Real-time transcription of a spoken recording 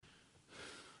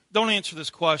don't answer this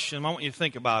question. I want you to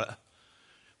think about it.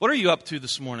 What are you up to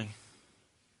this morning?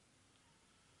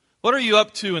 What are you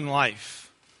up to in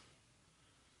life?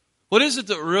 What is it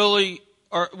that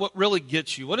what really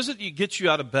gets you? What is it that gets you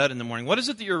out of bed in the morning? What is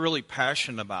it that you're really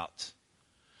passionate about?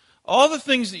 All the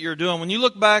things that you're doing, when you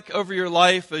look back over your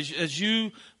life, as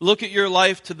you look at your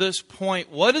life to this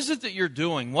point, what is it that you're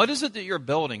doing? What is it that you're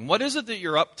building? What is it that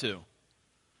you're up to?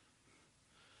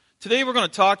 Today we're going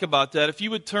to talk about that. If you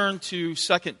would turn to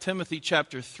 2 Timothy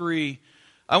chapter 3,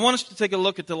 I want us to take a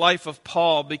look at the life of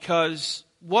Paul, because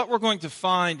what we're going to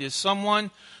find is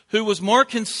someone who was more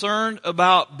concerned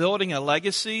about building a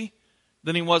legacy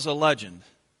than he was a legend.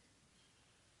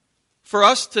 For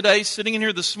us today, sitting in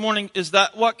here this morning, is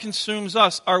that what consumes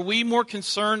us? Are we more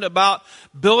concerned about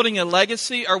building a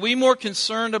legacy? Are we more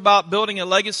concerned about building a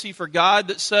legacy for God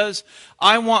that says,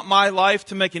 I want my life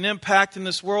to make an impact in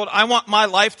this world. I want my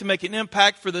life to make an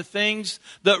impact for the things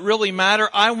that really matter.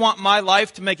 I want my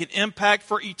life to make an impact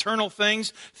for eternal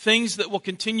things, things that will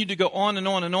continue to go on and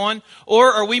on and on.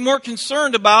 Or are we more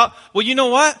concerned about, well, you know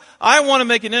what? I want to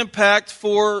make an impact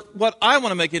for what I want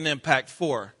to make an impact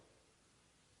for.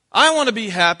 I want to be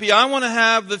happy. I want to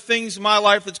have the things in my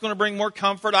life that's going to bring more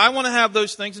comfort. I want to have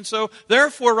those things. And so,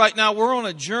 therefore, right now, we're on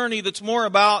a journey that's more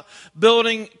about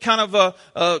building kind of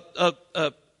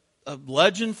a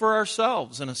legend for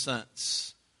ourselves, in a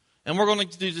sense. And we're going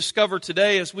to discover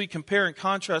today, as we compare and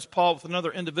contrast Paul with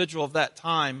another individual of that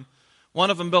time, one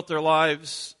of them built their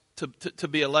lives to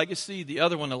be a legacy, the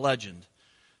other one a legend.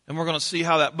 And we're going to see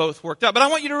how that both worked out. But I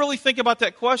want you to really think about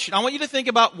that question. I want you to think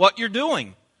about what you're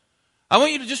doing. I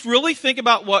want you to just really think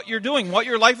about what you're doing, what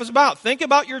your life is about. Think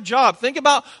about your job. Think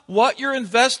about what you're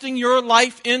investing your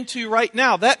life into right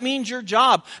now. That means your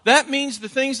job. That means the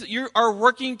things that you are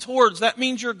working towards. That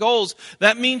means your goals.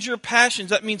 That means your passions.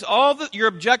 That means your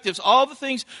objectives, all the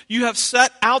things you have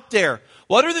set out there.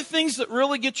 What are the things that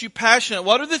really get you passionate?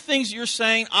 What are the things you're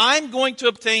saying, I'm going to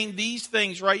obtain these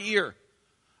things right here?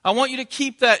 I want you to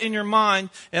keep that in your mind,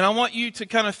 and I want you to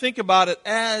kind of think about it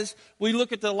as we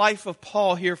look at the life of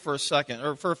Paul here for a second,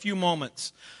 or for a few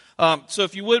moments. So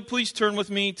if you would, please turn with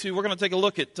me we're going to take a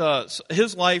look at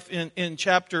his life in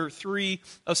chapter 3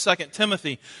 of 2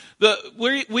 Timothy.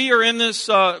 We are in this,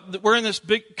 we're in this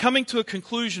big, coming to a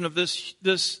conclusion of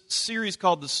this series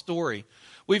called The Story.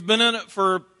 We've been in it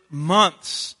for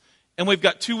months, and we've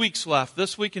got 2 weeks left,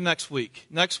 this week and next week.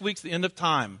 Next week's the end of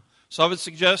time. So I would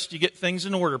suggest you get things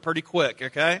in order pretty quick,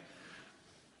 okay?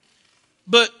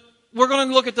 But we're going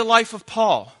to look at the life of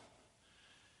Paul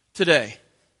today.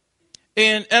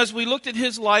 And as we looked at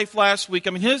his life last week,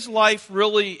 his life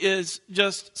really is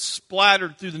just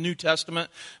splattered through the New Testament.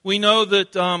 We know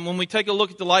that when we take a look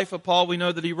at the life of Paul, we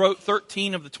know that he wrote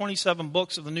 13 of the 27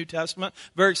 books of the New Testament.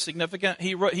 Very significant.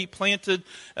 He planted,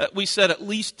 we said, at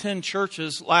least 10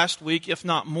 churches last week, if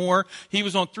not more. He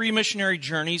was on 3 missionary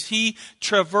journeys. He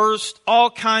traversed all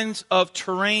kinds of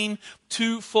terrain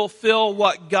to fulfill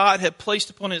what God had placed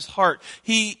upon his heart.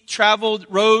 He traveled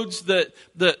roads that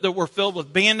were filled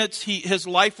with bandits. His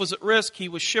life was at risk. He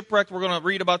was shipwrecked. We're going to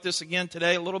read about this again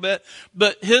today a little bit.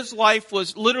 But his life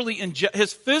was literally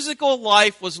his physical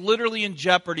life was literally in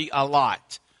jeopardy a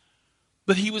lot.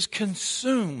 But he was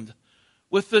consumed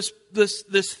with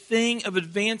this thing of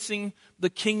advancing the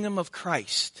kingdom of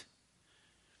Christ.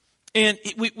 And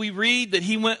we read that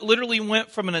he literally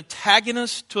went from an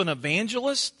antagonist to an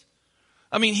evangelist.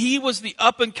 He was the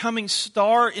up-and-coming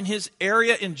star in his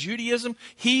area in Judaism.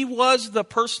 He was the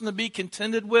person to be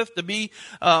contended with, to be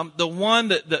the one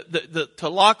to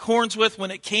lock horns with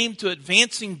when it came to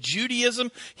advancing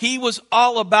Judaism. He was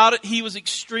all about it. He was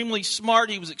extremely smart.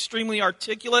 He was extremely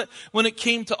articulate when it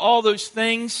came to all those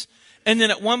things. And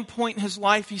then at one point in his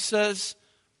life, he says,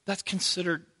 that's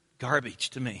considered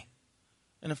garbage to me.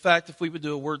 And in fact, if we would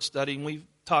do a word study, and we've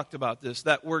talked about this,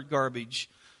 that word garbage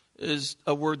is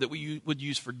a word that we would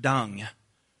use for dung.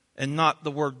 And not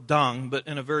the word dung, but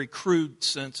in a very crude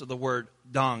sense of the word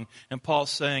dung. And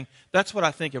Paul's saying, that's what I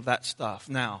think of that stuff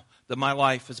now. That my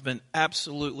life has been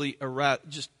absolutely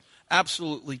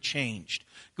changed.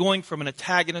 Going from an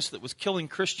antagonist that was killing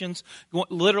Christians,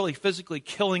 literally physically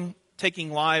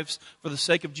taking lives for the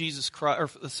sake of Jesus Christ, or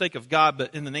for the sake of God,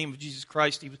 but in the name of Jesus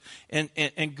Christ,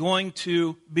 and going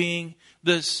to being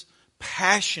this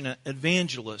passionate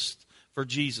evangelist for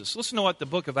Jesus. Listen to what the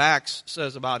book of Acts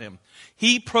says about him.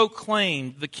 He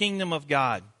proclaimed the kingdom of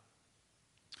God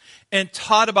and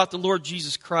taught about the Lord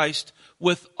Jesus Christ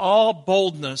with all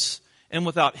boldness and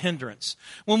without hindrance.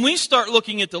 When we start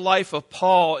looking at the life of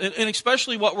Paul, and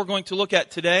especially what we're going to look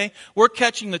at today, we're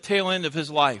catching the tail end of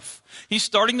his life. He's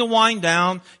starting to wind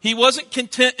down. He wasn't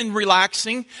content in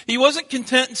relaxing. He wasn't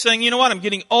content in saying, you know what, I'm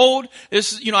getting old.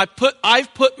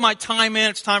 I've put my time in.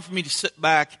 It's time for me to sit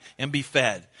back and be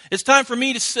fed. It's time for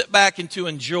me to sit back and to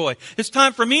enjoy. It's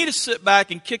time for me to sit back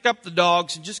and kick up the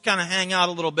dogs and just kind of hang out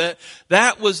a little bit.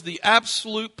 That was the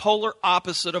absolute polar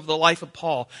opposite of the life of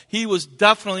Paul. He was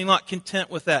definitely not content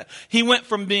with that. He went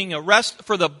from being arrested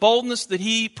for the boldness that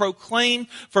he proclaimed,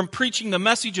 from preaching the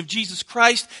message of Jesus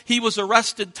Christ. He was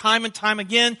arrested time and time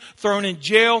again, thrown in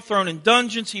jail, thrown in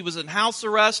dungeons. He was in house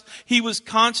arrest. He was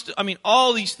constant.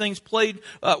 All these things played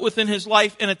within his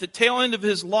life. And at the tail end of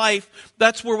his life,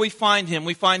 that's where we find him.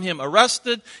 We find him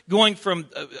arrested, going from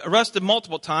arrested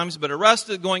multiple times, but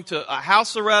arrested, going to a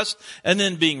house arrest, and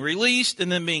then being released,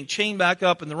 and then being chained back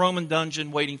up in the Roman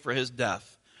dungeon waiting for his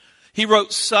death. He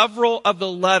wrote several of the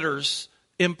letters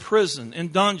in prison,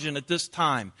 in dungeon at this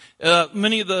time.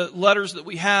 Many of the letters that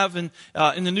we have in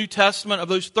the New Testament, of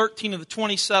those 13 of the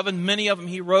 27, many of them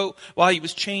he wrote while he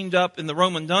was chained up in the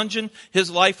Roman dungeon. His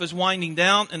life is winding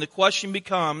down, and the question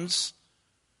becomes,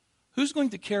 who's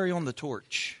going to carry on the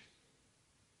torch?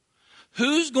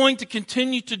 Who's going to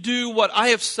continue to do what I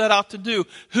have set out to do?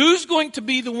 Who's going to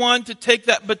be the one to take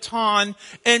that baton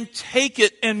and take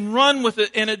it and run with it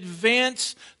and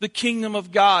advance the kingdom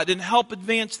of God and help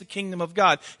advance the kingdom of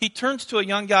God? He turns to a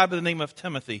young guy by the name of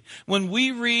Timothy. When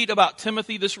we read about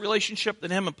Timothy, this relationship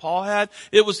that him and Paul had,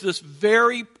 it was this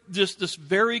very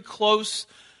close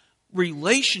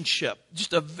relationship,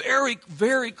 just a very,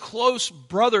 very close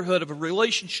brotherhood of a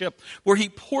relationship where he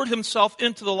poured himself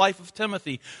into the life of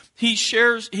Timothy. He's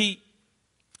sharing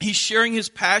his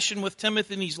passion with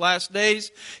Timothy in these last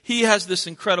days. He has this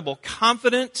incredible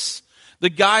confidence. The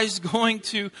guy's going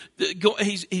to go,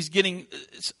 he's getting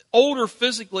older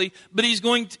physically, but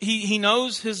he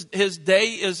knows his day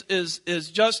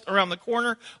is just around the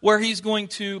corner where he's going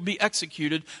to be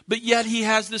executed. But yet he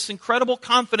has this incredible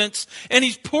confidence, and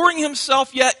he's pouring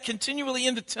himself yet continually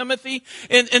into Timothy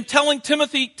and telling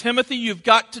Timothy, you've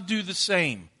got to do the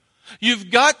same.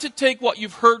 You've got to take what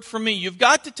you've heard from me. You've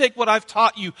got to take what I've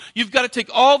taught you. You've got to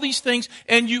take all these things,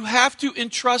 and you have to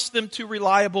entrust them to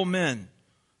reliable men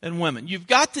and women. You've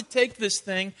got to take this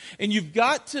thing and you've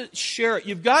got to share it.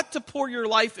 You've got to pour your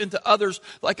life into others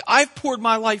like I've poured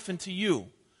my life into you.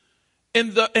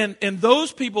 And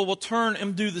those people will turn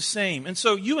and do the same. And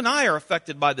so you and I are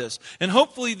affected by this. And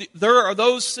hopefully there are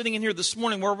those sitting in here this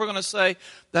morning where we're going to say,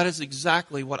 that is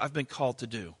exactly what I've been called to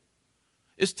do.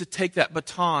 Is to take that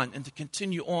baton and to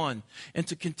continue on and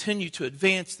to continue to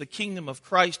advance the kingdom of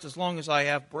Christ as long as I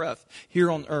have breath here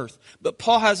on earth. But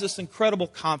Paul has this incredible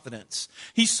confidence.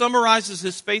 He summarizes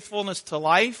his faithfulness to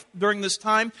life during this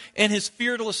time and his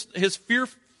fearlessness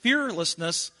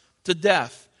to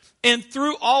death. And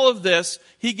through all of this,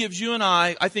 he gives you and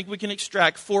I think we can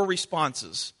extract 4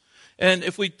 responses. And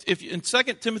if in 2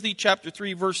 Timothy chapter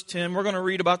 3, verse 10, we're going to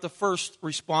read about the first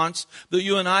response that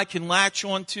you and I can latch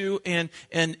onto and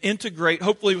integrate,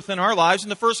 hopefully, within our lives.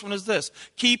 And the first one is this: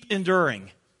 keep enduring.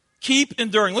 Keep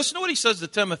enduring. Listen to what he says to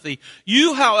Timothy.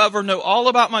 You, however, know all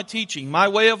about my teaching, my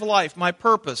way of life, my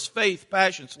purpose, faith,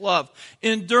 passions, love,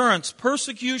 endurance,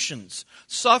 persecutions,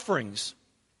 sufferings.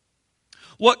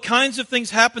 What kinds of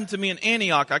things happened to me in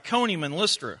Antioch, Iconium, and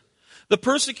Lystra? The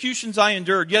persecutions I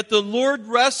endured, yet the Lord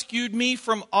rescued me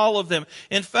from all of them.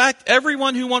 In fact,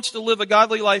 everyone who wants to live a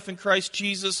godly life in Christ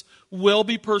Jesus will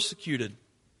be persecuted,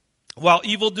 while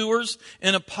evildoers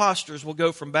and impostors will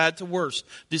go from bad to worse,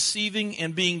 deceiving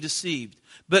and being deceived.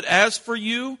 But as for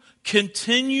you,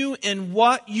 continue in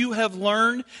what you have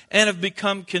learned and have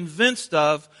become convinced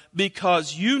of,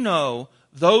 because you know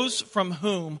those from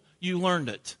whom you learned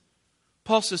it.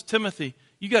 Paul says, Timothy,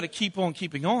 you got to keep on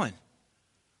keeping on.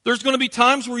 There's going to be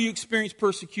times where you experience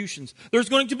persecutions. There's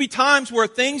going to be times where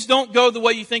things don't go the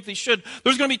way you think they should.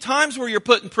 There's going to be times where you're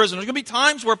put in prison. There's going to be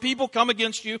times where people come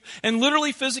against you and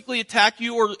literally physically attack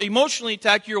you or emotionally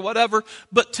attack you or whatever.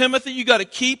 But Timothy, you got to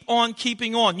keep on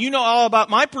keeping on. You know all about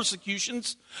my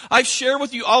persecutions. I've shared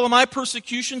with you all of my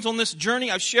persecutions on this journey.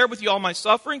 I've shared with you all my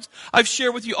sufferings. I've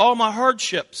shared with you all my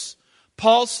hardships.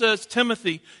 Paul says,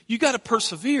 Timothy, you got to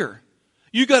persevere.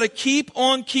 You got to keep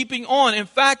on keeping on. In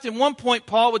fact, at one point,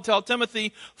 Paul would tell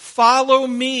Timothy, follow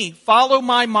me, follow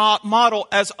my model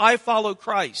as I follow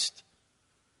Christ.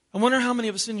 I wonder how many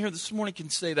of us in here this morning can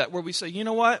say that, where we say, you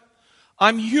know what?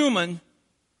 I'm human,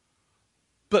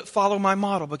 but follow my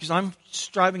model, because I'm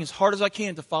striving as hard as I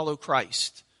can to follow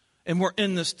Christ. And we're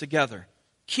in this together.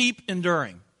 Keep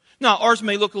enduring. Now, ours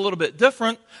may look a little bit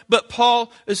different, but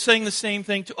Paul is saying the same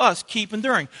thing to us. Keep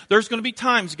enduring. There's going to be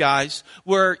times, guys,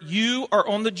 where you are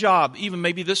on the job, even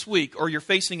maybe this week, or you're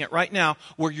facing it right now,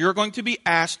 where you're going to be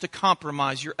asked to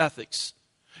compromise your ethics.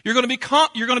 You're going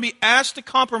to be asked to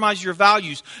compromise your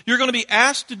values. You're going to be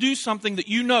asked to do something that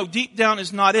you know deep down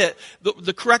is not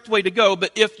the correct way to go.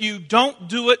 But if you don't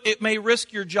do it, it may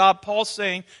risk your job. Paul's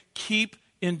saying, keep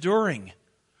enduring.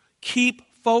 Keep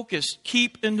focused.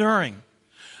 Keep enduring.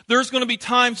 There's going to be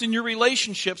times in your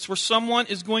relationships where someone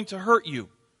is going to hurt you.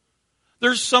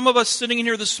 There's some of us sitting in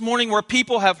here this morning where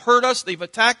people have hurt us, they've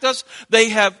attacked us.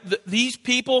 These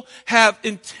people have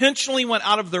intentionally went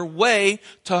out of their way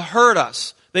to hurt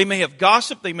us. They may have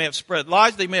gossiped, they may have spread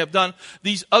lies, they may have done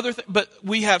these other things, but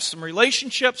we have some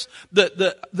relationships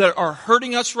that are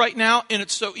hurting us right now, and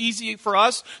it's so easy for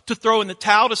us to throw in the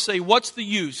towel to say, what's the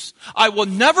use? I will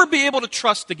never be able to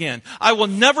trust again. I will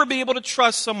never be able to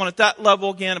trust someone at that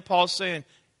level again. And Paul's saying,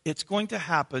 it's going to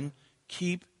happen.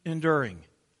 Keep enduring.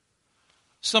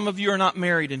 Some of you are not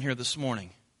married in here this morning,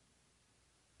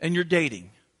 and you're dating.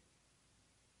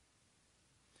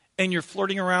 And you're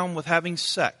flirting around with having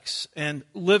sex and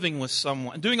living with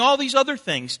someone, doing all these other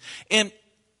things. And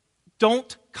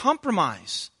don't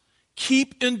compromise.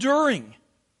 Keep enduring.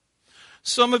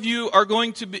 Some of you are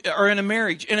are in a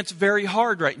marriage, and it's very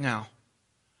hard right now.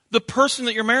 The person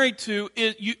that you're married to,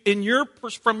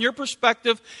 from your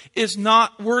perspective, is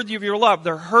not worthy of your love.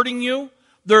 They're hurting you.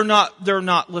 They're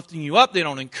not lifting you up. They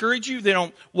don't encourage you. They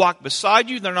don't walk beside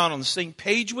you. They're not on the same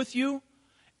page with you.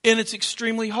 And it's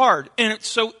extremely hard. And it's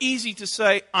so easy to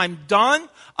say, I'm done.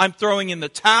 I'm throwing in the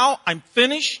towel. I'm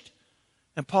finished.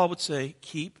 And Paul would say,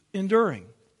 keep enduring.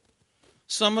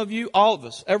 Some of you, all of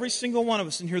us, every single one of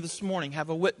us in here this morning have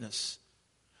a witness.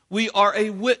 We are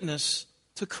a witness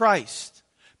to Christ.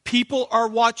 People are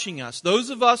watching us.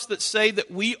 Those of us that say that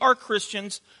we are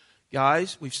Christians,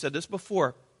 guys, we've said this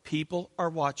before, people are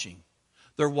watching.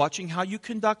 They're watching how you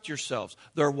conduct yourselves.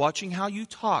 They're watching how you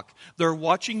talk. They're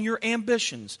watching your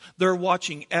ambitions. They're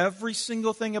watching every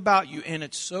single thing about you. And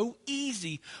it's so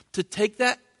easy to take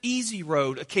that easy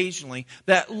road occasionally,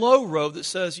 that low road that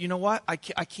says, you know what, I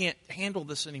can't handle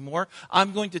this anymore.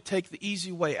 I'm going to take the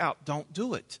easy way out. Don't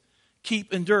do it.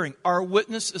 Keep enduring. Our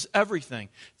witness is everything.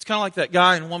 It's kind of like that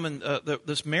guy and woman,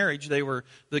 this marriage, they're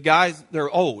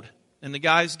old. And the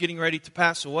guy's getting ready to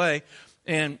pass away.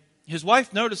 And his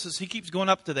wife notices he keeps going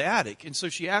up to the attic. And so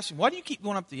she asks him, why do you keep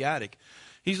going up to the attic?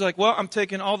 He's like, well, I'm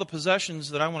taking all the possessions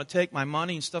that I want to take, my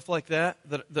money and stuff like that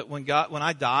when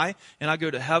I die and I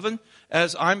go to heaven,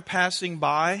 as I'm passing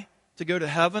by to go to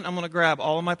heaven, I'm going to grab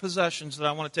all of my possessions that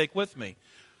I want to take with me.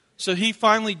 So he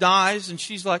finally dies, and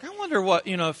she's like, I wonder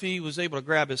if he was able to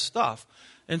grab his stuff.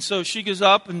 And so she goes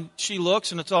up and she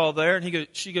looks, and it's all there. And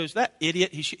she goes, that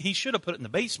idiot, he should have put it in the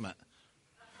basement.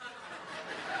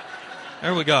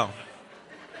 There we go.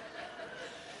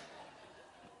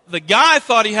 The guy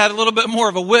thought he had a little bit more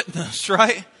of a witness,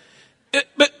 right?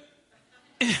 But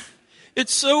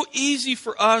it's so easy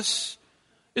for us.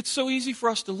 It's so easy for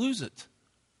us to lose it.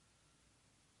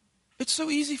 It's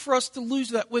so easy for us to lose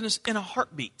that witness in a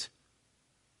heartbeat.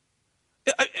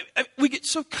 We get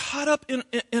so caught up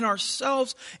in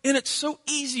ourselves, and it's so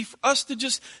easy for us to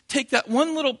just take that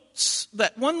one little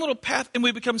path, and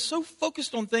we become so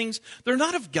focused on things. They're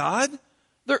not of God.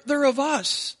 They're of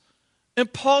us.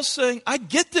 And Paul's saying, I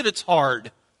get that it's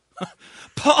hard.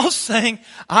 Paul's saying,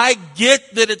 I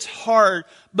get that it's hard,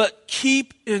 but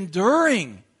keep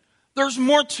enduring. There's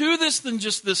more to this than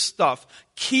just this stuff.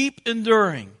 Keep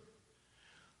enduring.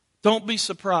 Don't be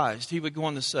surprised, he would go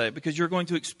on to say, because you're going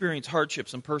to experience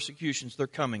hardships and persecutions. They're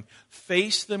coming.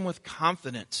 Face them with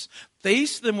confidence.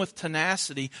 Face them with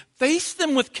tenacity. Face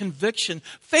them with conviction.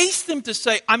 Face them to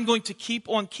say, I'm going to keep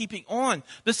on keeping on.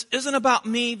 This isn't about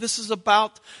me. This is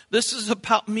about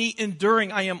me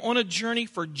enduring. I am on a journey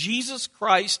for Jesus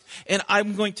Christ, and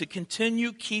I'm going to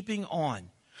continue keeping on.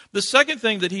 The second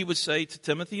thing that he would say to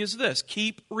Timothy is this: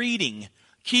 keep reading.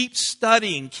 Keep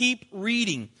studying. Keep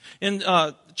reading. In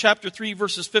chapter 3,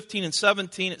 verses 15 and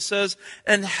 17, it says,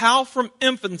 and how from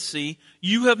infancy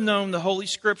you have known the Holy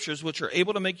Scriptures, which are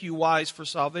able to make you wise for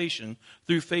salvation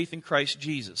through faith in Christ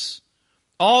Jesus.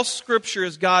 All Scripture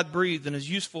is God-breathed and is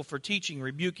useful for teaching,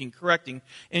 rebuking, correcting,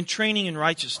 and training in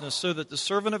righteousness, so that the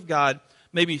servant of God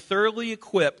may be thoroughly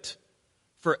equipped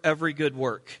for every good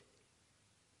work.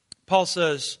 Paul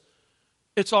says,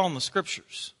 it's all in the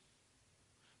Scriptures.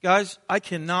 Guys, I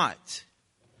cannot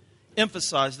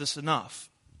emphasize this enough.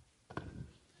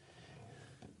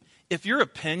 If your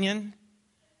opinion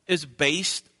is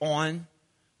based on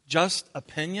just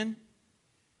opinion,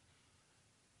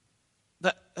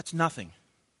 that's nothing.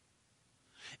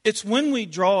 It's when we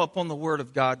draw upon the Word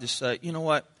of God to say, you know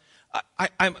what,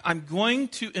 I'm going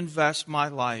to invest my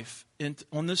life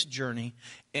on this journey,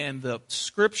 and the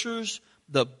Scriptures,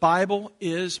 the Bible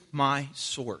is my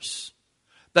source.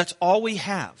 That's all we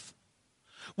have.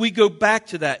 We go back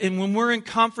to that. And when we're in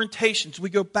confrontations, we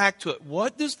go back to it.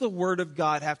 What does the Word of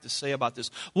God have to say about this?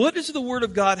 What does the Word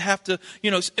of God have to,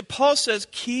 Paul says,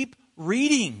 keep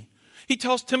reading. He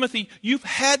tells Timothy, you've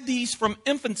had these from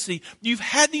infancy. You've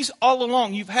had these all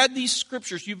along. You've had these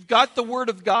Scriptures. You've got the Word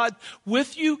of God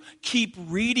with you. Keep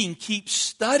reading. Keep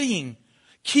studying.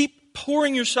 Keep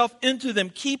pouring yourself into them.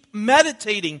 Keep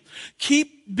meditating.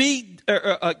 Keep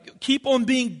on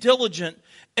being diligent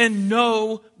and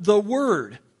know the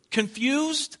Word.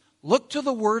 Confused? Look to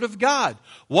the Word of God.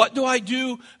 What do I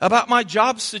do about my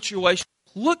job situation?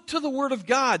 Look to the Word of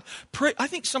God. Pray. I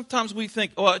think sometimes we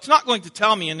think, well, it's not going to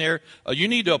tell me in there, you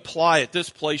need to apply at this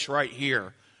place right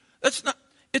here. That's not.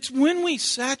 It's when we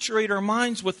saturate our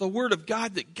minds with the Word of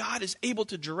God that God is able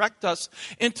to direct us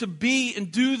and to be and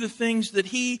do the things that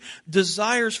He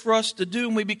desires for us to do,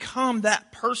 and we become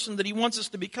that person that He wants us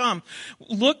to become.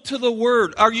 Look to the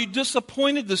Word. Are you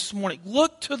disappointed this morning?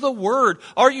 Look to the Word.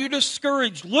 Are you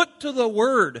discouraged? Look to the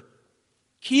Word.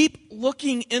 Keep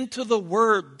looking into the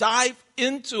Word. Dive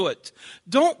into it.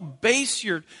 Don't base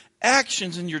your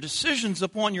actions and your decisions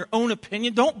upon your own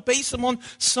opinion. Don't base them on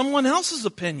someone else's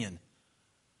opinion.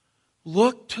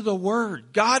 Look to the Word.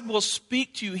 God will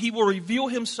speak to you. He will reveal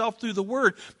Himself through the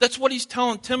Word. That's what He's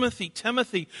telling Timothy.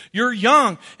 Timothy, you're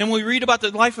young. And when we read about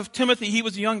the life of Timothy, he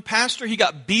was a young pastor. He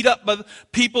got beat up by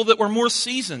people that were more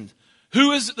seasoned.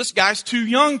 Who is it? This guy's too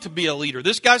young to be a leader.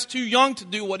 This guy's too young to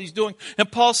do what he's doing. And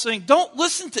Paul's saying, don't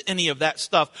listen to any of that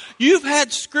stuff. You've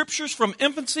had Scriptures from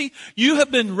infancy. You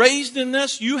have been raised in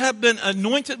this. You have been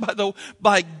anointed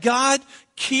by God.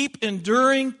 Keep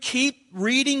enduring, keep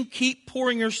reading, keep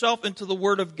pouring yourself into the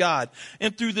Word of God.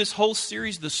 And through this whole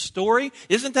series, the story,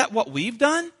 isn't that what we've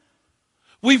done?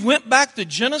 We've went back to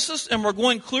Genesis and we're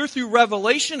going clear through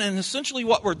Revelation, and essentially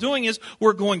what we're doing is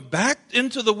we're going back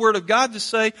into the Word of God to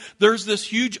say there's this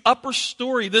huge upper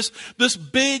story, this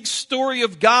big story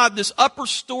of God, this upper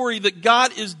story that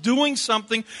God is doing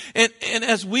something, and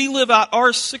as we live out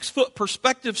our 6-foot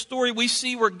perspective story, we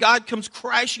see where God comes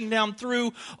crashing down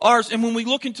through ours, and when we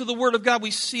look into the Word of God,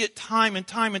 we see it time and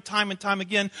time and time and time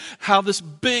again, how this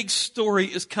big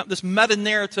story, this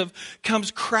meta-narrative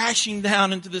comes crashing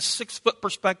down into this 6-foot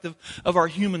perspective of our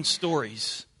human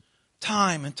stories,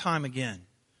 time and time again.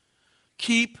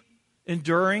 Keep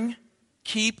enduring,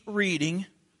 keep reading,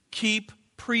 keep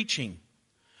preaching.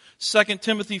 2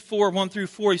 Timothy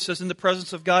 4:1-4, he says, in the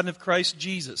presence of God and of Christ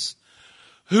Jesus,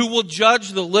 who will judge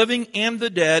the living and the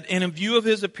dead, and in view of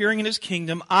His appearing in His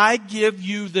kingdom, I give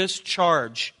you this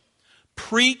charge.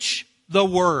 Preach the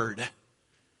Word.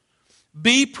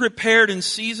 Be prepared in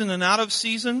season and out of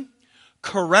season.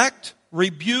 Correct,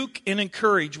 rebuke, and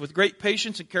encourage with great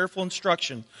patience and careful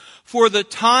instruction. For the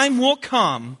time will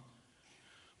come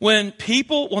when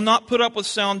people will not put up with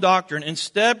sound doctrine.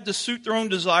 Instead, to suit their own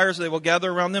desires, they will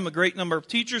gather around them a great number of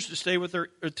teachers to say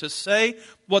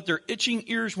what their itching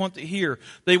ears want to hear.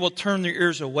 They will turn their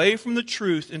ears away from the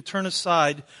truth and turn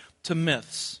aside to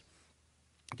myths.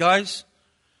 Guys,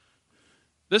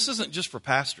 this isn't just for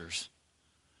pastors.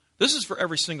 This is for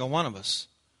every single one of us.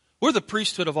 We're the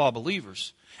priesthood of all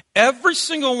believers. Every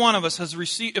single one of us has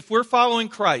received, if we're following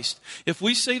Christ, if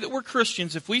we say that we're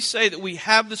Christians, if we say that we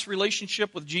have this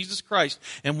relationship with Jesus Christ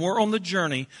and we're on the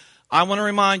journey, I want to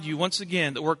remind you once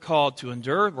again that we're called to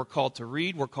endure, we're called to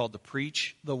read, we're called to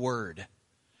preach the Word.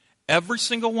 Every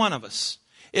single one of us.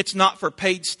 It's not for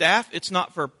paid staff, it's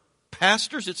not for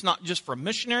pastors, it's not just for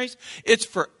missionaries, it's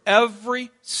for every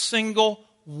single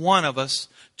one of us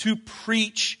to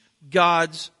preach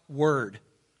God's Word.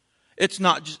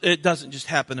 It doesn't just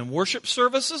happen in worship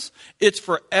services. It's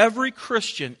for every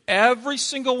Christian, every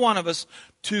single one of us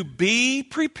to be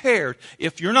prepared.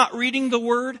 If you're not reading the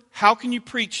Word, how can you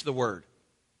preach the Word?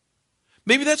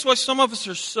 Maybe that's why some of us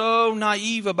are so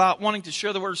naive about wanting to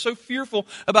share the Word, so fearful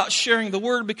about sharing the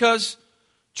Word, because,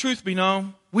 truth be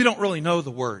known, we don't really know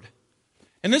the Word.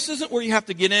 And this isn't where you have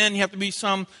to get in, you have to be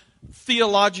some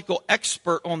theological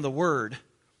expert on the Word.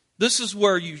 This is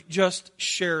where you just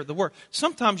share the Word.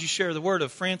 Sometimes you share the Word,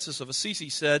 of Francis of Assisi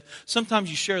said,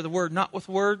 sometimes you share the Word not with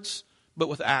words, but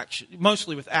with action,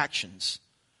 mostly with actions.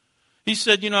 He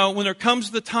said, when there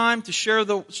comes the time to share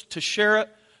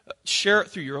it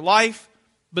through your life,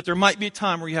 but there might be a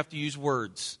time where you have to use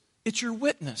words. It's your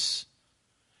witness.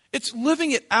 It's living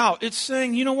it out. It's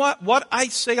saying, you know what? What I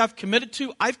say I've committed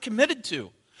to, I've committed to.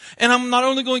 And I'm not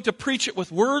only going to preach it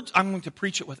with words, I'm going to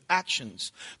preach it with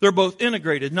actions. They're both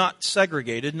integrated, not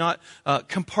segregated, not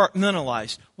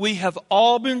compartmentalized. We have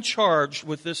all been charged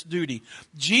with this duty.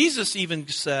 Jesus even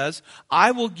says,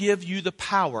 I will give you the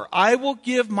power. I will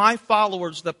give my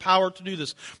followers the power to do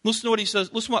this. Listen to what he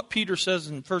says. Listen to what Peter says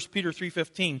in 1 Peter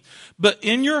 3:15. But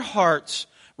in your hearts,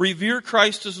 revere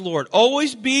Christ as Lord.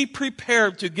 Always be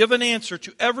prepared to give an answer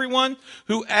to everyone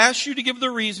who asks you to give the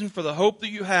reason for the hope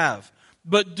that you have.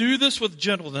 But do this with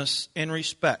gentleness and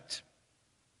respect.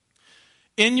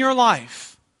 In your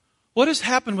life, what has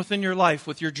happened within your life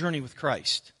with your journey with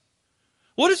Christ?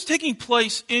 What is taking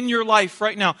place in your life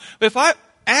right now? If I'm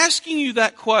asking you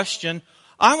that question,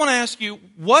 I want to ask you,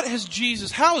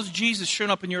 how has Jesus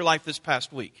shown up in your life this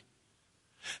past week?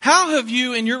 How have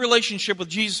you, in your relationship with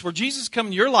Jesus, where Jesus come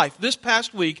in your life this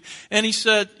past week, and He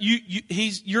said,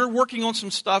 you're working on some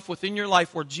stuff within your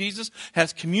life where Jesus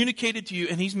has communicated to you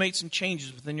and He's made some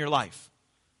changes within your life?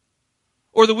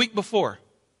 Or the week before?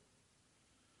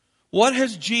 What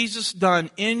has Jesus done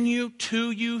in you,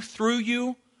 to you, through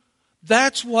you?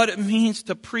 That's what it means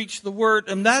to preach the Word,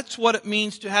 and that's what it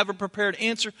means to have a prepared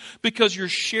answer, because you're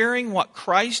sharing what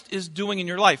Christ is doing in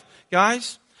your life.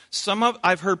 Guys,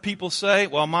 I've heard people say,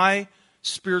 well, my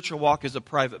spiritual walk is a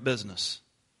private business.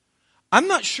 I'm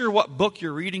not sure what book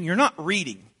you're reading. You're not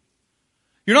reading.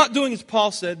 You're not doing as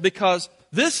Paul said, because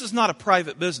this is not a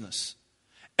private business.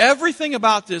 Everything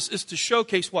about this is to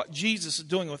showcase what Jesus is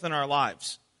doing within our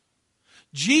lives.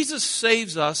 Jesus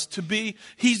saves us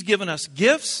He's given us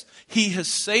gifts. He has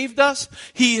saved us.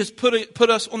 He has put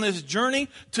us on this journey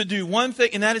to do one thing,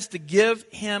 and that is to give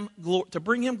Him glory, to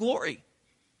bring Him glory.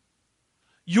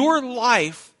 Your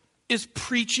life is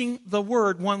preaching the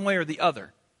Word one way or the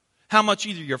other. How much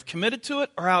either you're committed to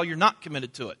it or how you're not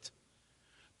committed to it.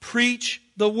 Preach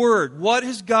the Word. What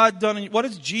has God done? What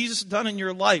has Jesus done in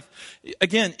your life?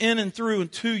 Again, in and through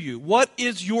and to you. What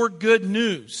is your good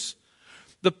news?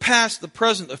 The past, the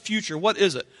present, the future. What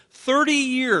is it? 30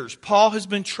 years Paul has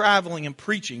been traveling and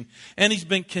preaching, and he's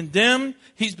been condemned,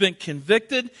 he's been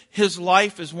convicted, his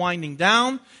life is winding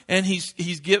down, and he's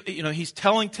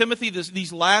telling Timothy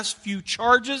these last few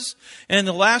charges, and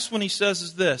the last one he says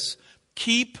is this: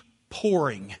 keep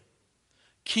pouring.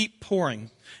 Keep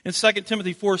pouring. In 2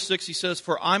 Timothy 4:6 he says,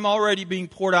 "For I'm already being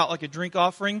poured out like a drink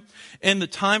offering, and the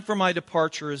time for my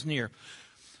departure is near."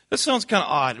 That sounds kind of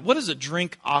odd. What is a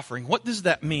drink offering? What does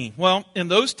that mean? Well, in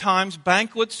those times,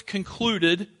 banquets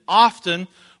concluded often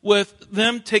with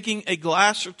them taking a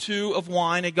glass or two of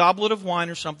wine, a goblet of wine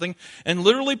or something, and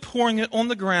literally pouring it on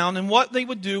the ground. And what they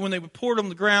would do when they would pour it on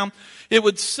the ground, it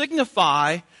would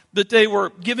signify that they were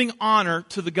giving honor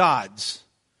to the gods.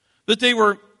 That they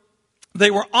were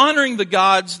honoring the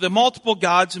gods, the multiple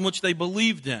gods in which they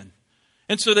believed in.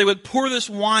 And so they would pour this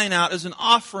wine out as an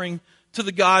offering to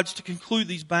the gods to conclude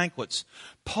these banquets.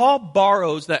 Paul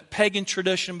borrows that pagan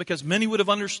tradition because many would have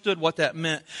understood what that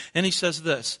meant. And he says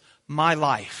this: my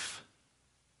life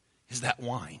is that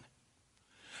wine.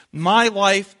 My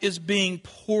life is being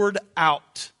poured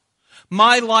out.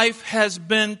 My life has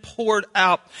been poured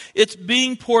out. It's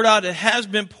being poured out. It has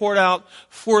been poured out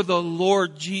for the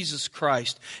Lord Jesus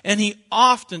Christ. And he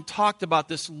often talked about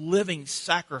this living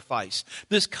sacrifice,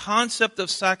 this concept of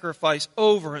sacrifice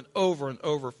over and over and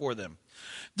over for them.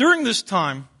 During this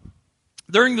time,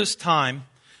 there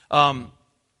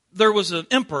was an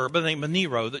emperor by the name of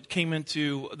Nero that came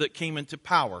into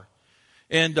power.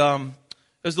 And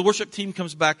as the worship team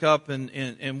comes back up,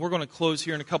 and we're going to close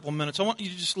here in a couple of minutes, I want you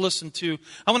to just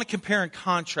I want to compare and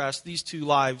contrast these two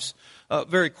lives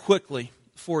very quickly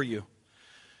for you.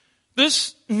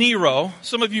 This Nero,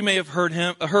 some of you may have heard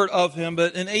of him,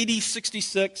 but in AD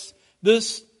 66,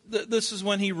 this is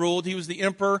when he ruled. He was the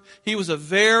emperor. He was a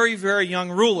very, very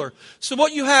young ruler. So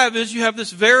what you have is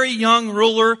this very young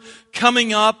ruler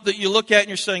coming up that you look at and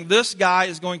you're saying, this guy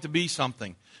is going to be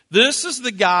something. This is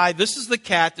the guy, this is the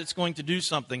cat that's going to do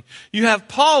something. You have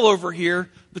Paul over here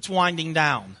that's winding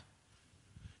down.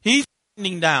 He's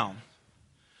winding down.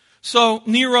 So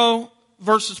Nero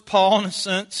versus Paul, in a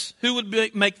sense, who would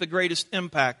make the greatest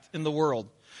impact in the world?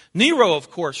 Nero,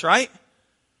 of course, right?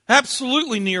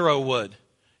 Absolutely Nero would.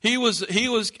 He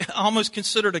was almost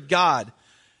considered a god.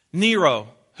 Nero.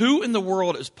 Who in the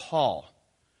world is Paul?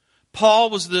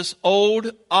 Paul was this old,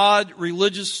 odd,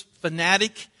 religious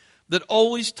fanatic that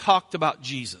always talked about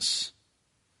Jesus.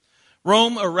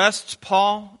 Rome arrests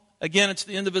Paul. Again, it's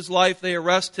the end of his life. They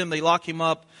arrest him. They lock him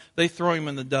up. They throw him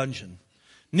in the dungeon.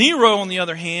 Nero, on the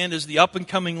other hand, is the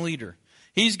up-and-coming leader.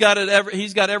 He's got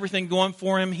everything going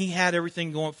for him. He had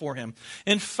everything going for him.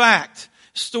 In fact,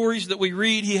 stories that we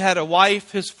read, he had a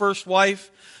wife, his first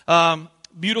wife,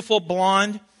 beautiful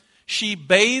blonde. she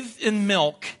bathed in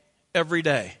milk every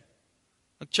day.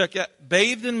 Check that.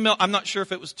 Bathed in milk. I'm not sure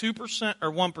if it was 2%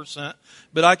 or 1%,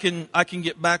 but I can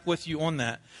get back with you on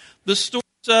that. The story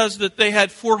says that they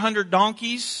had 400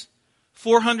 donkeys.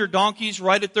 400 donkeys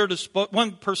right at their disposal.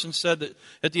 One person said that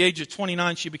at the age of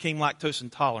 29 she became lactose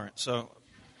intolerant. So,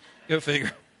 go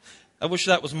figure. I wish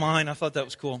that was mine. I thought that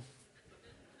was cool.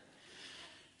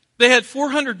 They had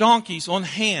 400 donkeys on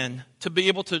hand to be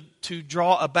able to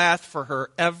draw a bath for her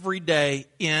every day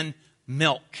in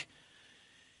milk.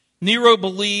 Nero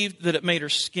believed that it made her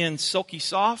skin silky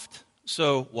soft,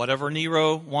 so whatever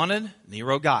Nero wanted,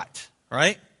 Nero got,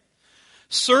 right?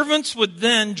 Servants would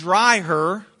then dry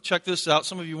her. Check this out.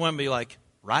 Some of you want to be like,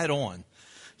 right on.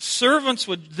 Servants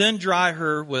would then dry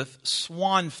her with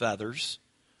swan feathers.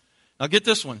 Now get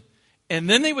this one. And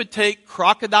then they would take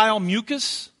crocodile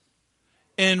mucus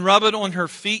and rub it on her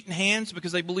feet and hands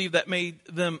because they believed that made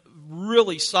them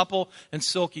really supple and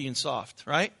silky and soft,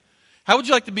 right? How would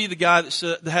you like to be the guy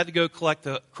that had to go collect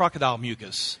the crocodile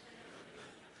mucus?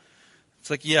 It's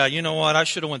like, yeah, you know what? I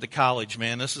should have went to college,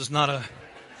 man. This is not a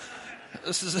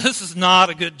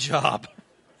good job.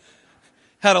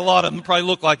 Had a lot of them probably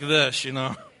look like this, you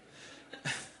know.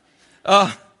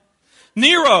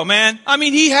 Nero, man. I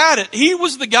mean, he had it. He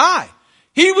was the guy.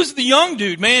 He was the young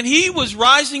dude, man. He was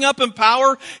rising up in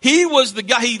power. He was the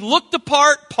guy. He looked the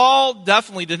part. Paul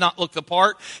definitely did not look the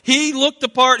part. He looked the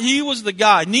part. He was the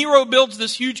guy. Nero builds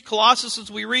this huge colossus, as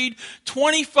we read,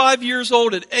 25 years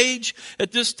old at age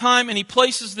at this time, and he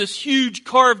places this huge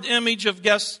carved image of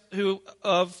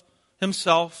of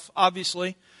himself,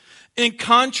 obviously. In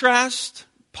contrast,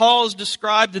 Paul is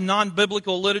described in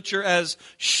non-biblical literature as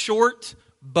short,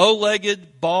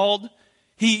 bow-legged, bald.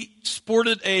 He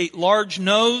sported a large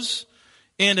nose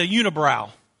and a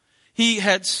unibrow. He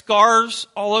had scars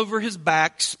all over his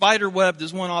back, spider-webbed,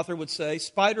 as one author would say,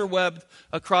 spider-webbed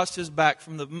across his back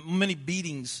from the many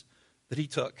beatings that he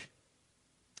took.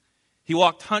 He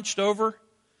walked hunched over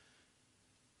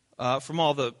from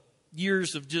all the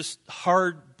years of just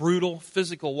hard, brutal,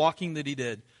 physical walking that he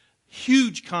did.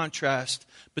 Huge contrast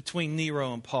between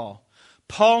Nero and Paul.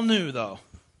 Paul knew that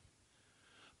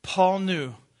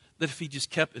if he just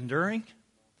kept enduring,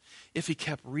 if he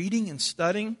kept reading and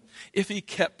studying, if he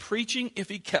kept preaching, if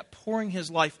he kept pouring his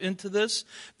life into this,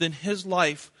 then his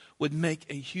life would make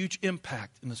a huge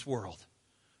impact in this world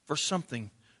for something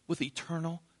with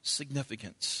eternal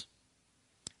significance.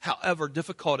 However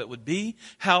difficult it would be,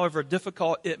 however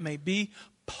difficult it may be,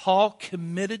 Paul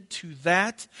committed to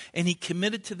that, and he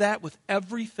committed to that with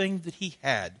everything that he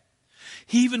had.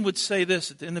 He even would say this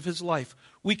at the end of his life.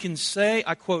 We can say,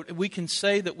 I quote, we can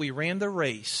say that we ran the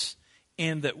race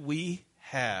and that we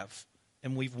have,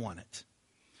 and we've won it.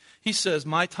 He says,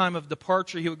 my time of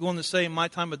departure, he would go on to say, my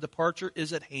time of departure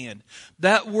is at hand.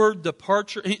 That word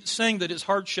departure, he's saying that his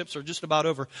hardships are just about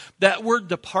over. That word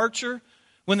departure,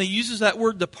 when he uses that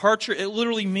word departure, it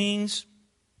literally means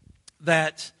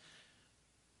that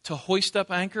to hoist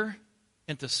up anchor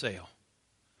and to sail.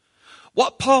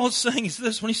 What Paul is saying is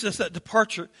this, when he says that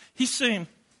departure, he's saying,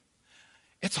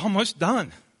 it's almost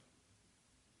done.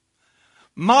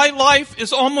 My life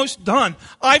is almost done.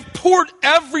 I've poured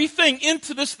everything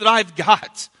into this that I've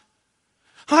got.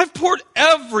 I've poured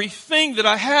everything that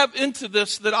I have into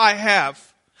this that I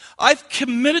have. I've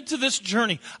committed to this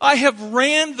journey. I have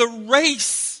ran the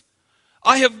race.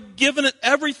 I have given it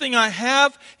everything I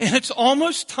have, and it's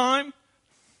almost time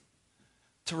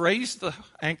to raise the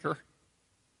anchor.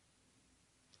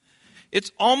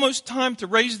 It's almost time to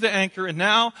raise the anchor, and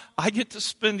now I get to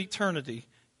spend eternity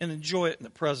and enjoy it in the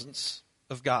presence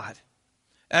of God.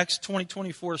 Acts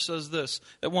 20:24 says this.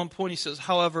 At one point he says,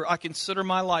 however, I consider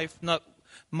my life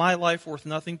worth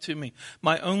nothing to me.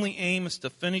 My only aim is to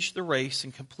finish the race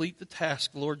and complete the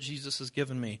task the Lord Jesus has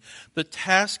given me. The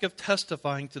task of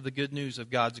testifying to the good news of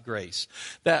God's grace.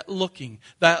 That looking,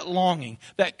 that longing,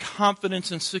 that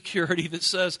confidence and security that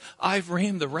says, I've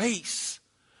ran the race.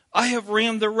 I have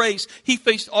ran the race. He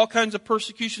faced all kinds of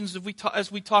persecutions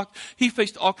as we talked. He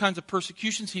faced all kinds of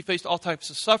persecutions. He faced all types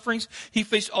of sufferings. He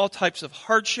faced all types of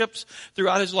hardships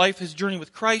throughout his life, his journey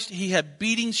with Christ. He had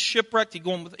beatings, shipwrecked.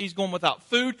 He's going without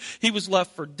food. He was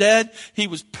left for dead. He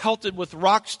was pelted with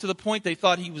rocks to the point they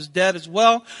thought he was dead as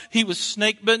well. He was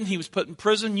snake bitten. He was put in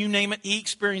prison. You name it. He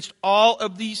experienced all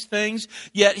of these things.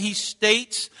 Yet he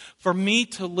states, for me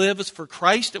to live is for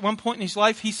Christ. At one point in his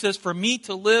life, he says, for me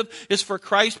to live is for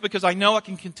Christ, because I know I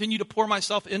can continue to pour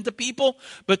myself into people,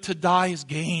 but to die is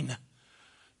gain.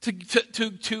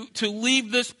 To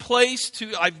leave this place,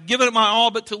 I've given it my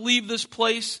all, but to leave this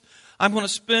place, I'm going to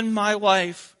spend my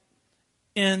life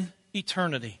in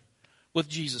eternity with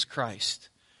Jesus Christ.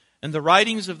 And the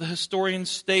writings of the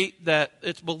historians state that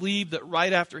it's believed that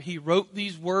right after he wrote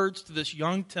these words to this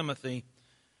young Timothy,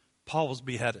 Paul was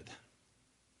beheaded.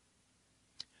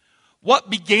 What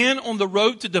began on the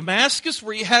road to Damascus,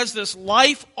 where he has this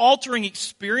life-altering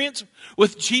experience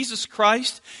with Jesus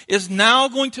Christ, is now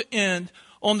going to end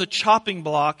on the chopping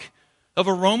block of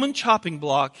a Roman chopping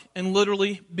block and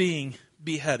literally being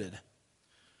beheaded.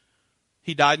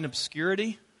 He died in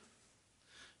obscurity.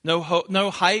 No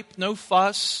hype, no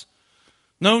fuss.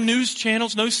 No news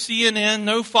channels, no CNN,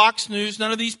 no Fox News,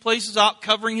 none of these places out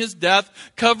covering his death,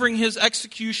 covering his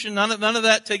execution, none of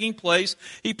that taking place.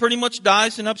 He pretty much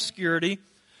dies in obscurity.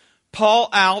 Paul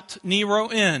out, Nero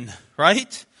in,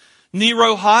 right?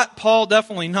 Nero hot, Paul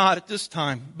definitely not at this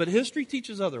time. But history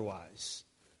teaches otherwise.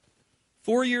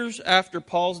 4 years after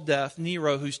Paul's death,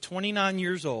 Nero, who's 29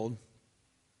 years old,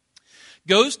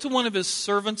 goes to one of his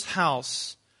servants'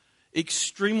 house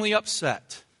extremely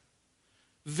upset.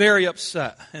 Very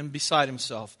upset and beside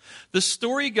himself. The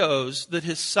story goes that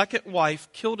his second wife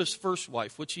killed his first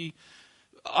wife, which he,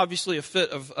 obviously a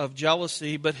fit of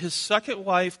jealousy, but his second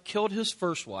wife killed his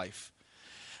first wife.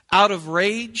 Out of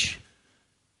rage,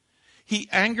 he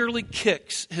angrily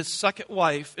kicks his second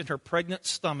wife in her pregnant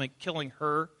stomach, killing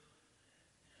her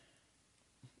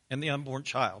and the unborn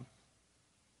child.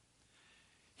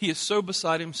 He is so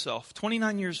beside himself.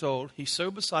 29 years old, he's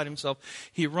so beside himself.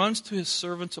 He runs to his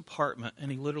servant's apartment and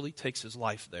he literally takes his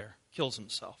life there. Kills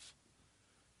himself.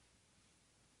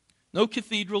 No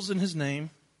cathedrals in his name.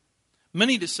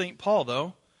 Many to St. Paul,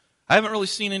 though. I haven't really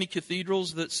seen any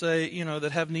cathedrals that say,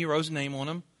 that have Nero's name on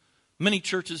them. Many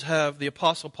churches have the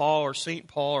Apostle Paul or St.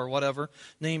 Paul or whatever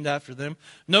named after them.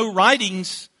 No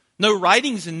writings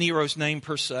in Nero's name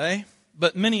per se,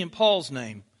 but many in Paul's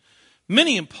name.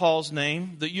 Many in Paul's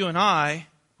name that you and I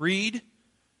read,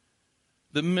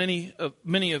 that many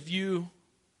of you,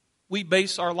 we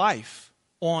base our life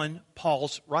on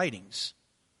Paul's writings.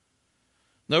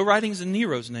 No writings in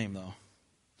Nero's name, though.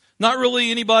 Not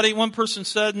really anybody, one person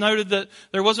noted that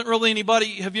there wasn't really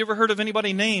anybody, have you ever heard of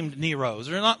anybody named Nero?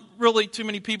 There are not really too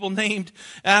many people named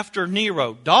after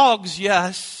Nero. Dogs,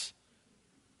 yes.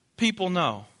 People,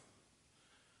 no.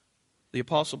 The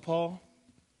Apostle Paul,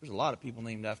 there's a lot of people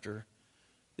named after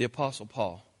the Apostle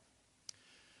Paul.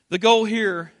 The goal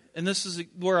here, and this is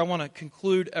where I want to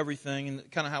conclude everything and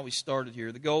kind of how we started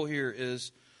here. The goal here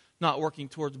is not working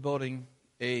towards building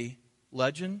a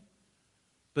legend,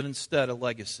 but instead a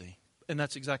legacy. And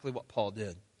that's exactly what Paul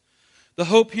did. The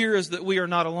hope here is that we are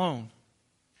not alone.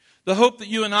 The hope that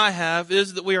you and I have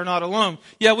is that we are not alone.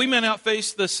 Yeah, we may not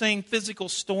face the same physical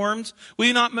storms.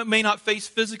 We may not face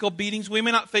physical beatings. We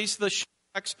may not face the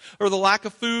or the lack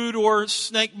of food or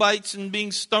snake bites and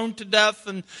being stoned to death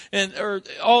and or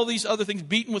all these other things,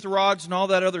 beaten with rods and all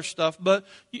that other stuff. But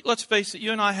let's face it,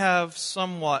 you and I have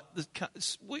somewhat,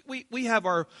 we have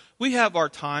our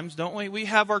times, don't we? We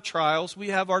have our trials, we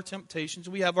have our temptations,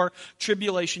 we have our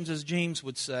tribulations, as James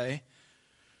would say.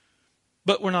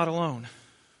 But we're not alone.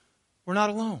 We're not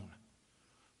alone.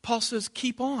 Paul says,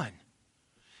 keep on.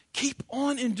 Keep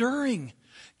on enduring.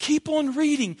 Keep on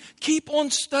reading. Keep on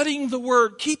studying the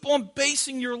Word. Keep on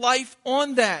basing your life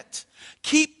on that.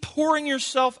 Keep pouring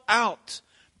yourself out.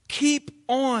 Keep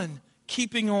on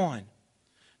keeping on.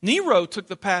 Nero took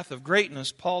the path of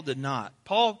greatness. Paul did not.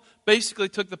 Paul basically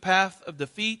took the path of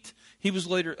defeat. He was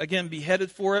later, again,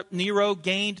 beheaded for it. Nero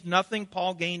gained nothing.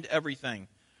 Paul gained everything.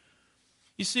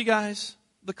 You see, guys,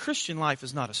 the Christian life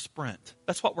is not a sprint.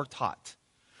 That's what we're taught.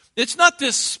 It's not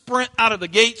this sprint out of the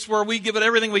gates where we give it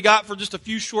everything we got for just a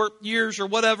few short years or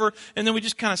whatever, and then we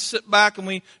just kind of sit back and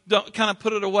we don't kind of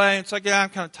put it away. It's like, yeah, I'm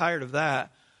kind of tired of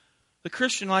that. The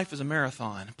Christian life is a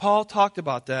marathon. Paul talked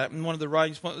about that in one of the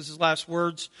writings. One of his last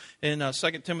words in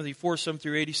 2 Timothy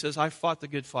 4:7-8, he says, I fought the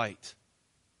good fight.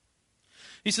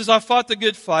 He says, I fought the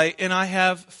good fight and I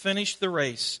have finished the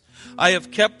race. I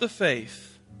have kept the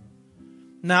faith.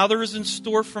 Now there is in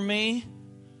store for me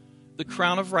the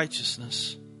crown of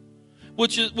righteousness,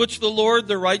 which the Lord,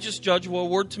 the righteous judge, will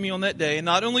award to me on that day, and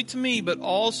not only to me, but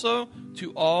also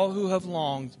to all who have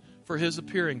longed for His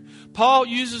appearing. Paul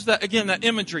uses that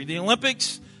imagery, the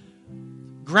Olympics,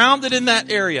 grounded in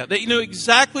that area. They knew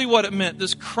exactly what it meant.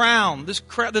 This crown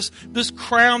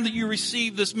that you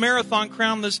receive, this marathon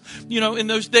crown, in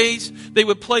those days, they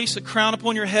would place a crown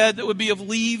upon your head that would be of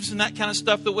leaves and that kind of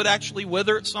stuff that would actually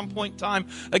wither at some point in time.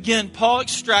 Again, Paul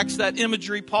extracts that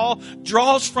imagery. Paul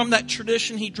draws from that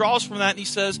tradition. He draws from that and he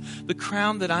says, the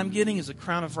crown that I'm getting is a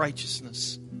crown of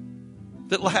righteousness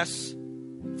that lasts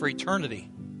for eternity.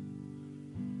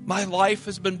 My life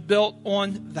has been built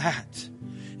on that.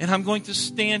 And I'm going to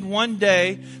stand one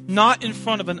day, not in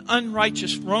front of an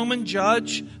unrighteous Roman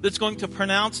judge that's going to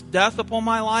pronounce death upon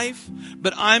my life,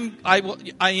 but I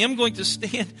am going to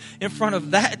stand in front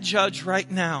of that judge right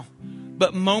now.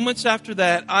 But moments after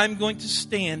that, I'm going to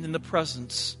stand in the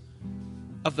presence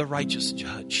of the righteous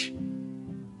judge.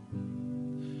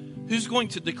 Who's going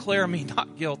to declare me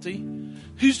not guilty?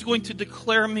 Who's going to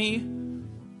declare me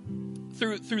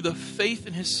through the faith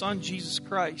in His Son, Jesus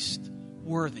Christ,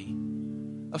 worthy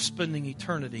of spending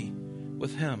eternity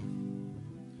with Him?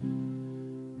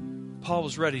 Paul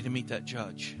was ready to meet that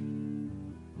judge.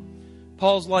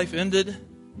 Paul's life ended,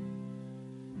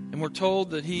 and we're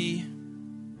told that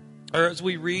as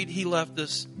we read, he left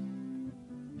this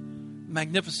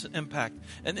magnificent impact,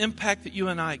 an impact that you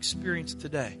and I experience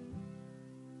today.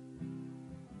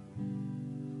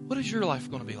 What is your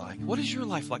life going to be like? What is your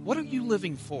life like? What are you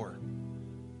living for?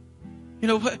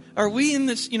 Are we in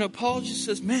this, Paul just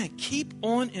says, man, keep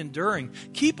on enduring.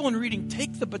 Keep on reading.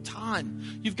 Take the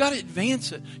baton. You've got to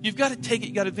advance it. You've got to take it.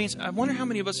 You've got to advance it. I wonder how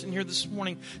many of us in here this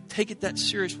morning take it that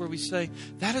serious where we say,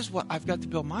 that is what I've got to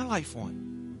build my life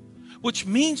on. Which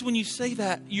means when you say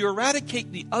that, you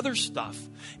eradicate the other stuff.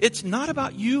 It's not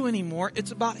about you anymore.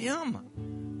 It's about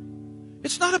Him.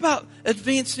 It's not about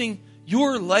advancing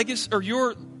your legacy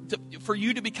or for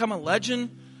you to become a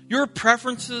legend. Your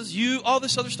preferences, all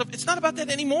this other stuff. It's not about that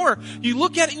anymore. You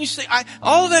look at it and you say,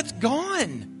 all of that's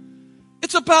gone.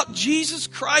 It's about Jesus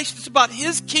Christ. It's about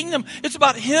His kingdom. It's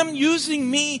about Him using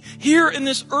me here in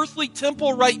this earthly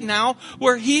temple right now,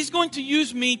 where He's going to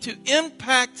use me to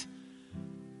impact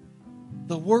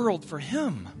the world for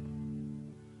Him.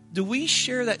 Do we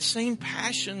share that same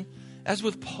passion as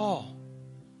with Paul?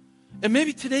 And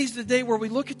maybe today's the day where we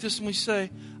look at this and we say,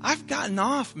 I've gotten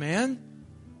off, man.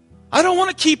 I don't want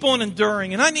to keep on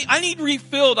enduring, and I need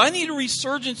refilled. I need a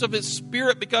resurgence of His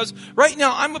Spirit, because right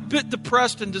now I'm a bit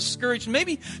depressed and discouraged.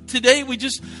 Maybe today we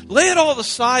just lay it all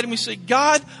aside and we say,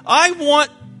 God, I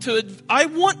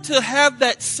want to have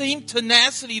that same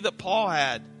tenacity that Paul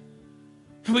had.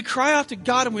 And we cry out to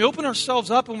God and we open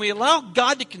ourselves up and we allow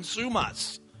God to consume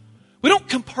us. We don't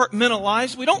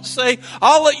compartmentalize. We don't say,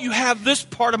 I'll let you have this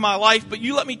part of my life, but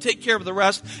you let me take care of the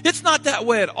rest. It's not that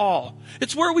way at all.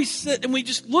 It's where we sit and we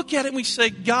just look at it and we say,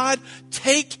 God,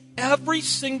 take every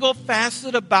single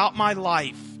facet about my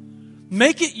life.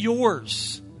 Make it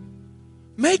yours.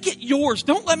 Make it yours.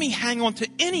 Don't let me hang on to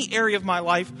any area of my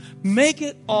life. Make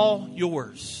it all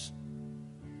yours.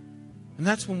 And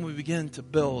that's when we begin to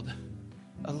build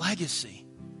a legacy.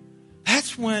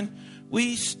 That's when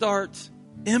we start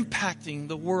impacting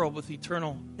the world with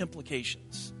eternal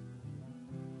implications.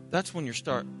 That's when you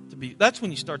start to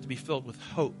be filled with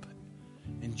hope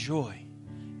and joy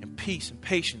and peace and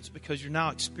patience, because you're now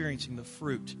experiencing the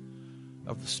fruit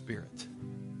of the Spirit.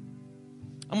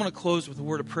 I'm going to close with a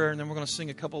word of prayer, and then we're going to sing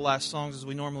a couple last songs as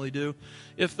we normally do.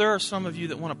 If there are some of you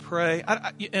that want to pray,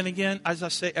 and again, as I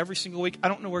say every single week, I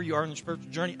don't know where you are in your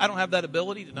spiritual journey. I don't have that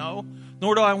ability to know,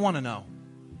 nor do I want to know.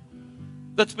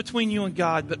 That's between you and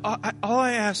God. But all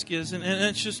I ask is, and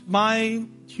it's just my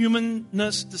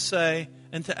humanness to say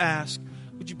and to ask,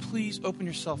 would you please open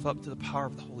yourself up to the power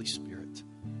of the Holy Spirit?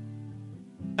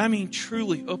 I mean,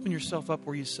 truly open yourself up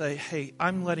where you say, hey,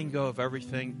 I'm letting go of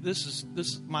everything.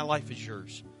 My life is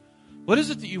yours. What is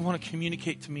it that you want to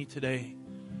communicate to me today,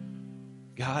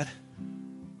 God?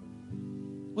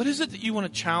 What is it that you want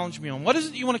to challenge me on? What is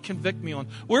it that you want to convict me on?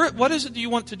 What is it that you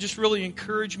want to just really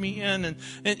encourage me in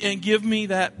and give me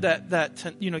that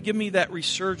give me that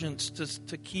resurgence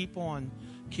to keep on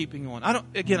keeping on? I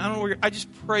don't know I just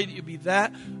pray that you be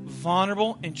that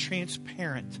vulnerable and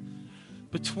transparent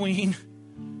between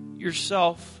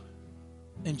yourself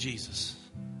and Jesus.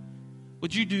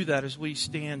 Would you do that as we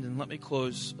stand, and let me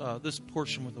close this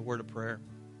portion with a word of prayer.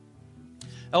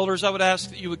 Elders, I would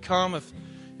ask that you would come.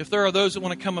 If there are those that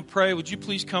want to come and pray, would you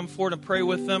please come forward and pray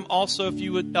with them? Also, if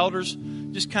you would, elders,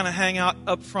 just kind of hang out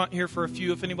up front here for a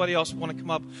few. If anybody else want to come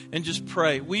up and just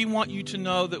pray. We want you to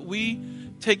know that we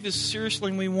take this seriously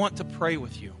and we want to pray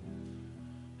with you.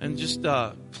 And just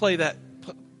play that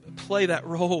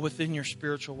role within your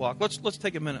spiritual walk. Let's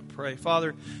take a minute and pray.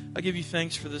 Father, I give you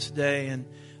thanks for this day, and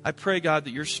I pray, God,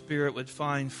 that your Spirit would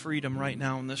find freedom right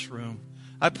now in this room.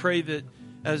 I pray that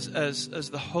as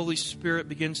the Holy Spirit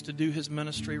begins to do His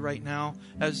ministry right now,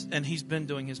 and He's been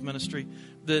doing His ministry,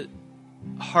 that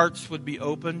hearts would be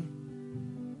open.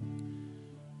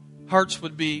 Hearts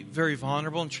would be very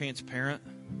vulnerable and transparent.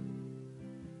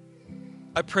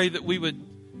 I pray that we would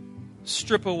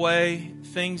strip away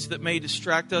things that may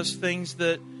distract us, things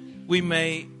that we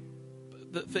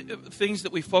things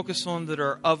that we focus on that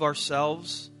are of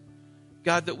ourselves.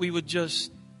 God, that we would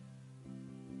just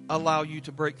allow you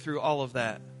to break through all of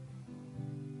that.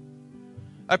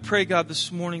 I pray, God,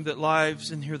 this morning that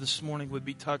lives in here this morning would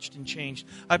be touched and changed.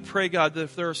 I pray, God, that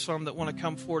if there are some that want to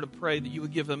come forward and pray, that you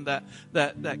would give them that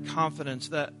confidence,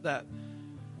 that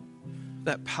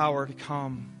power to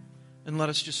come. And let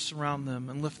us just surround them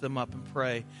and lift them up and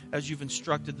pray as you've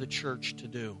instructed the church to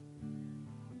do.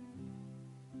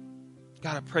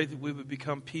 God, I pray that we would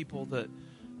become people that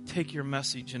take your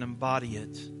message and embody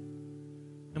it.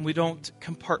 And we don't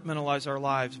compartmentalize our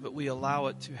lives, but we allow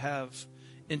it to have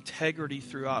integrity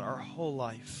throughout our whole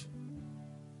life.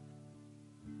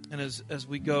 And as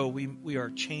we go, we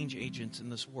are change agents in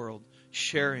this world,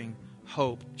 sharing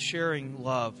hope, sharing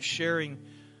love, sharing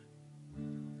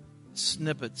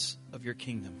snippets of your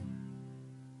kingdom.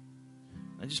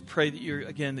 I just pray that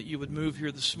you would move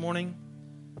here this morning.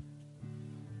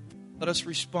 Let us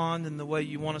respond in the way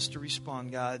you want us to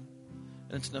respond, God.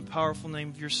 And it's in the powerful name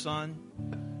of your Son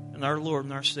and our Lord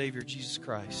and our Savior, Jesus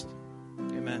Christ.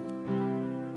 Amen.